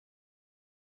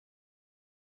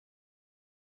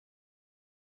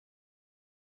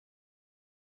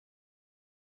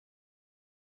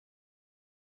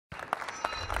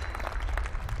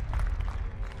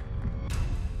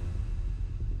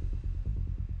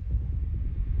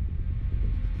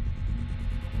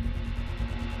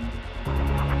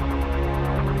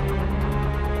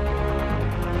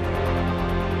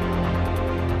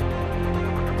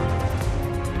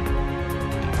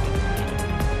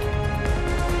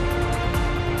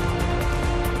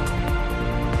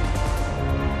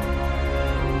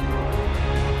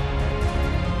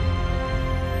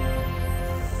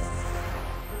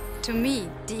To me,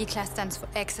 the E-Class stands for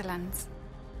excellence.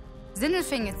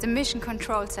 Sindelfingen is the mission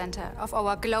control center of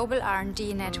our global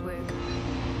R&D network.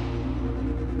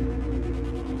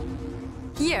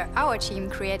 Here, our team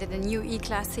created a new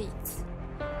E-Class seats.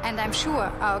 And I'm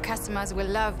sure our customers will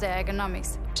love their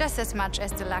ergonomics just as much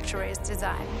as the luxurious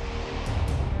design.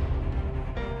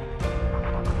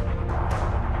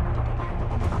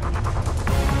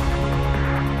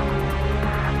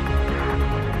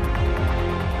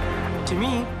 To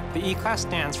me, the E-Class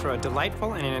stands for a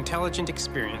delightful and an intelligent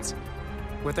experience.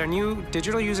 With our new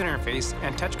digital user interface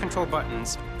and touch control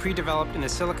buttons pre-developed in the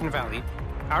Silicon Valley,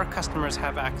 our customers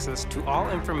have access to all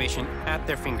information at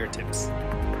their fingertips.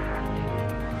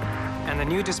 And the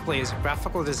new display's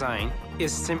graphical design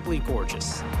is simply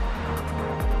gorgeous.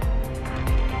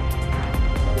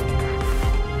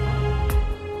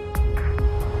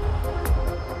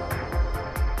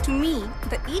 To me,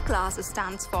 the E-Class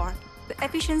stands for the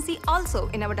efficiency also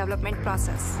in our development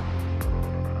process.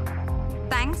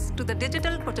 Thanks to the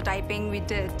digital prototyping we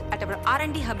did at our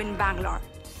R&D hub in Bangalore,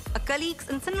 our colleagues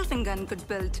in Sindelfingen could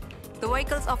build the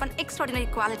vehicles of an extraordinary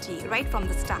quality right from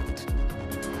the start.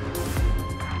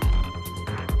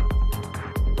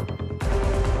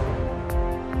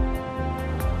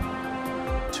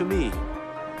 To me,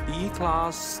 the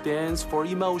E-Class stands for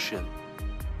emotion.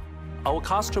 Our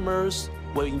customers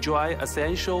will enjoy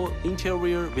essential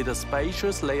interior with a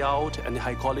spacious layout and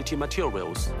high-quality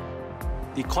materials.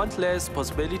 The countless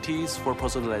possibilities for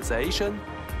personalization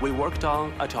we worked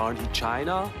on at R&D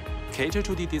China cater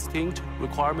to the distinct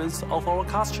requirements of our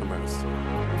customers.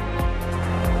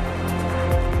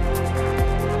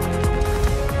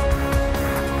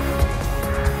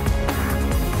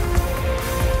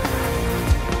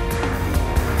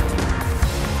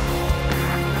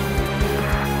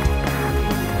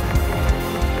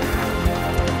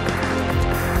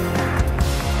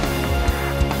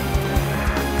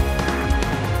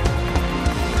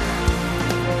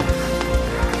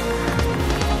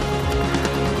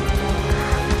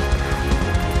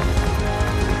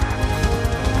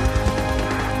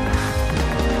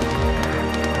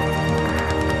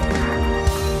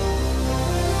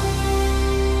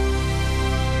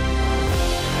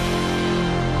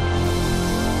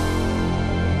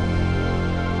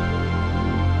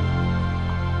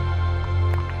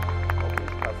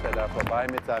 Vorbei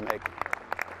mit seinem Heck.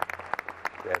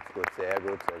 Jetzt gut, sehr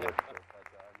gut, sehr gut.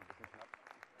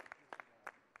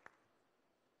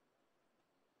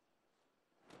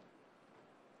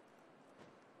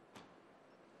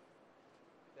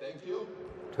 Thank you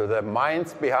to the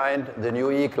minds behind the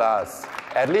new E-Class,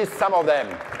 at least some of them.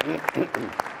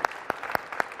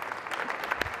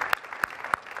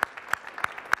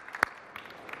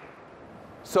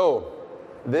 So,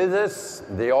 this is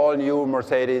the all-new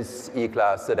Mercedes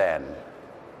E-Class sedan.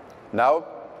 Now,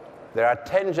 there are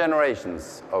 10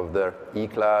 generations of the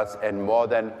E-Class and more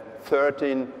than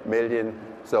 13 million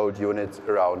sold units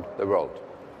around the world.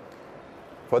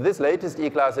 For this latest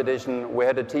E-Class edition, we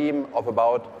had a team of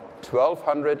about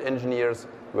 1,200 engineers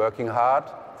working hard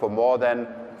for more than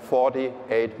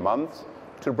 48 months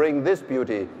to bring this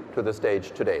beauty to the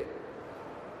stage today.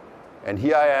 And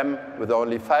here I am with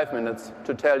only 5 minutes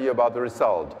to tell you about the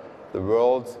result, the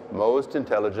world's most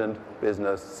intelligent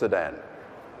business sedan.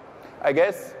 I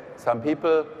guess some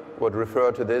people would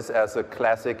refer to this as a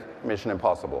classic Mission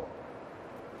Impossible.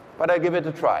 But I give it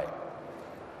a try.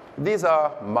 These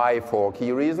are my 4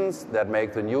 key reasons that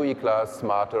make the new E-Class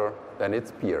smarter than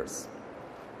its peers.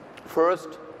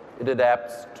 First, it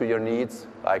adapts to your needs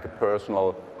like a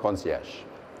personal concierge.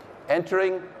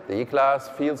 Entering the E-Class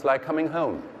feels like coming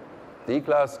home. The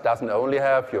E-Class doesn't only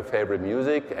have your favorite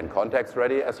music and contacts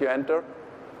ready as you enter,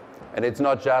 and it's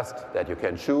not just that you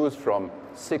can choose from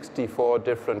 64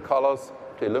 different colors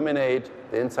to illuminate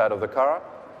the inside of the car.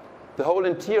 The whole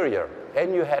interior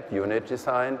and your head unit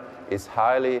design is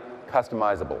highly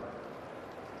customizable.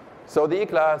 So the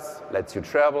E-Class lets you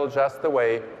travel just the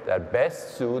way that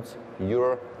best suits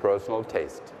your personal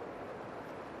taste.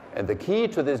 And the key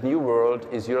to this new world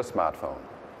is your smartphone.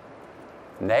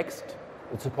 Next,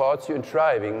 it supports you in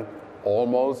driving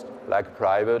almost like a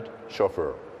private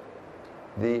chauffeur.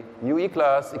 The new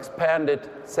E-Class expanded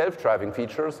self-driving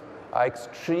features are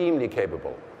extremely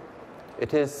capable.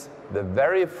 It is the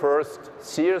very first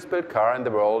series-built car in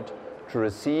the world to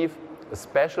receive a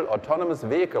special autonomous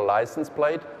vehicle license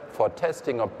plate for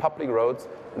testing on public roads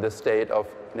in the state of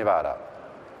Nevada.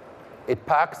 It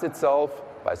parks itself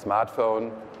by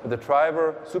smartphone with the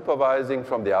driver supervising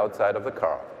from the outside of the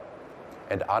car.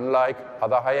 And unlike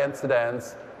other high-end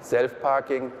sedans,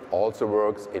 self-parking also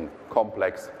works in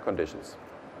complex conditions.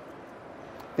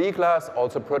 The E-Class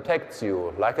also protects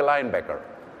you like a linebacker.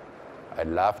 I'd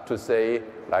love to say,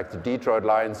 like the Detroit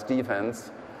Lions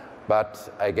defense,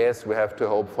 but I guess we have to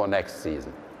hope for next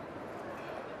season.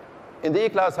 In the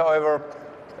E-Class, however,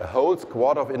 a whole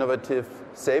squad of innovative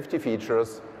safety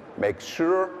features make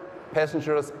sure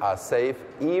passengers are safe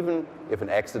even if an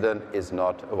accident is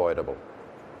not avoidable.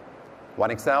 One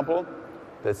example,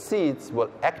 the seats will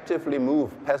actively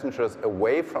move passengers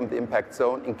away from the impact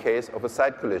zone in case of a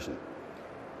side collision.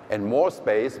 And more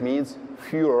space means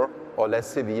fewer or less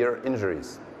severe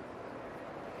injuries.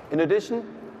 In addition,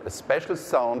 a special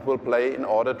sound will play in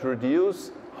order to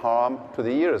reduce harm to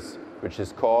the ears, which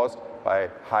is caused by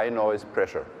high noise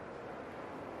pressure.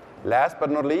 Last but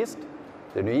not least,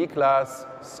 the new E-Class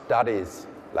studies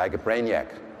like a brainiac.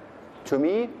 To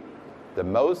me, the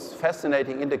most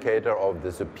fascinating indicator of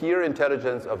the superior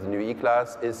intelligence of the new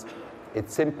E-Class is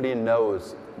it simply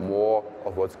knows more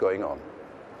of what's going on.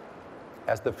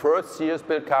 As the first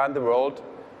series-built car in the world,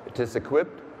 it is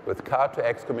equipped with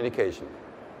car-to-X communication.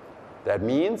 That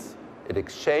means it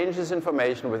exchanges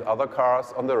information with other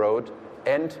cars on the road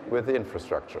and with the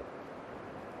infrastructure.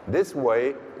 This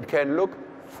way, it can look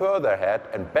further ahead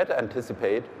and better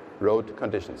anticipate road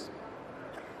conditions.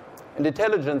 And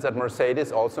intelligence at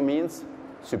Mercedes also means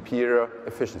superior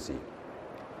efficiency.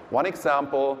 One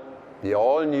example, the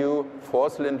all-new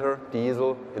 4-cylinder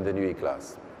diesel in the new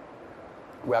E-Class.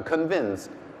 We are convinced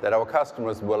that our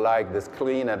customers will like this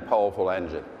clean and powerful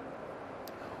engine.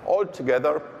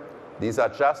 Altogether, these are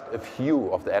just a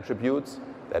few of the attributes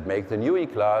that make the new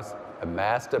E-Class a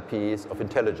masterpiece of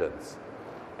intelligence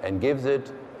and gives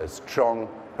it a strong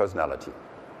personality.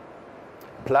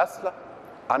 Plus,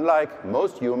 unlike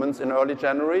most humans in early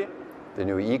January, the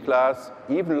new E-Class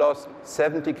even lost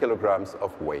 70 kilograms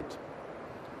of weight.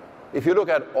 If you look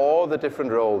at all the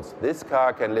different roles this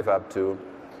car can live up to,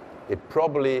 it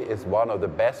probably is one of the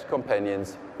best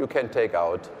companions you can take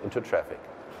out into traffic.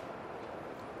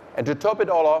 And to top it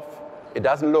all off, it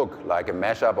doesn't look like a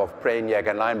mashup of brainiac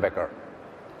and linebacker.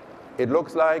 It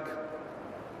looks like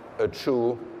a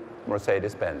true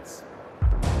Mercedes-Benz.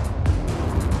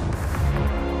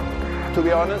 To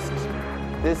be honest,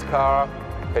 this car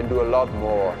can do a lot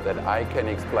more than I can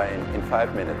explain in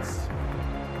 5 minutes.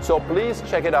 So please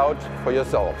check it out for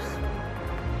yourselves.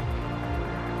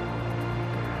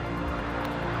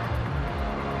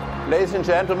 Ladies and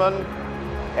gentlemen,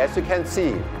 as you can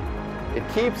see, it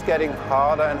keeps getting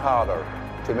harder and harder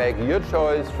to make your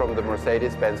choice from the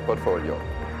Mercedes-Benz portfolio.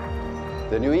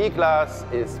 The new E-Class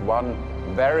is one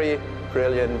very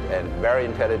brilliant and very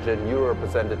intelligent new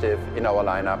representative in our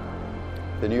lineup.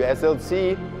 The new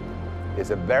SLC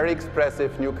is a very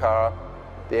expressive new car.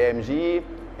 The AMG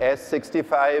S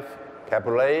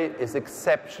Cabriolet is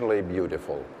exceptionally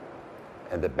beautiful.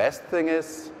 And the best thing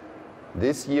is,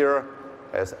 this year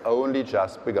has only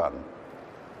just begun.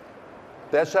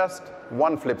 There's just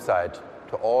one flip side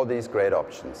to all these great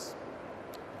options.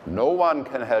 No one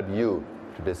can help you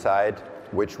to decide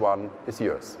which one is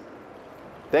yours.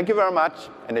 Thank you very much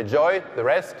and enjoy the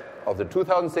rest of the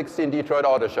 2016 Detroit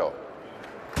Auto Show.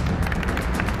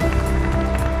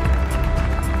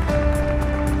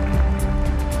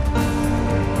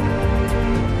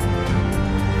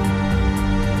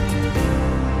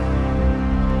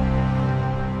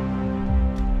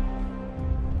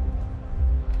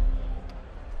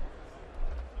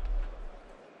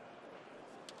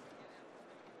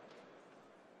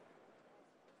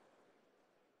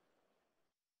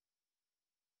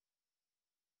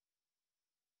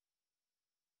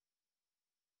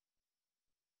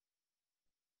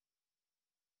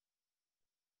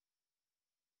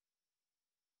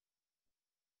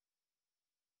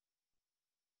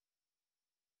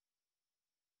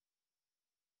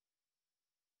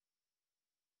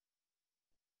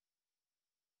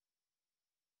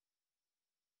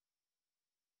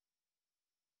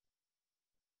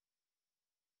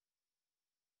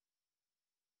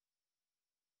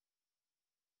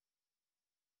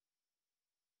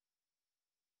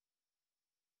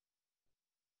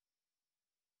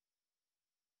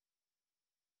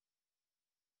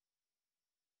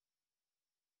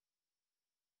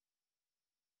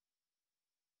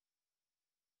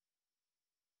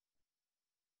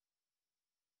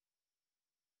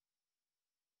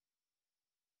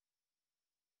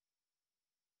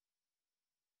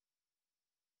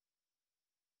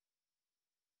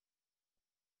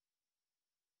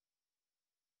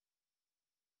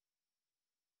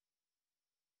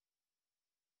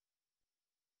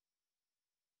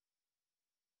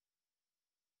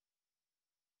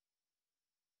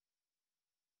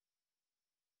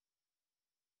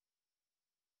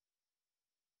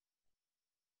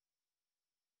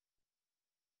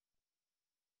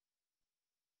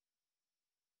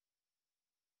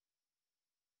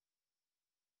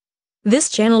 this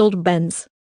channel OldBenz.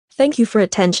 Thank you for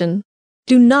attention.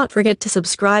 Do not forget to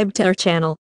subscribe to our channel.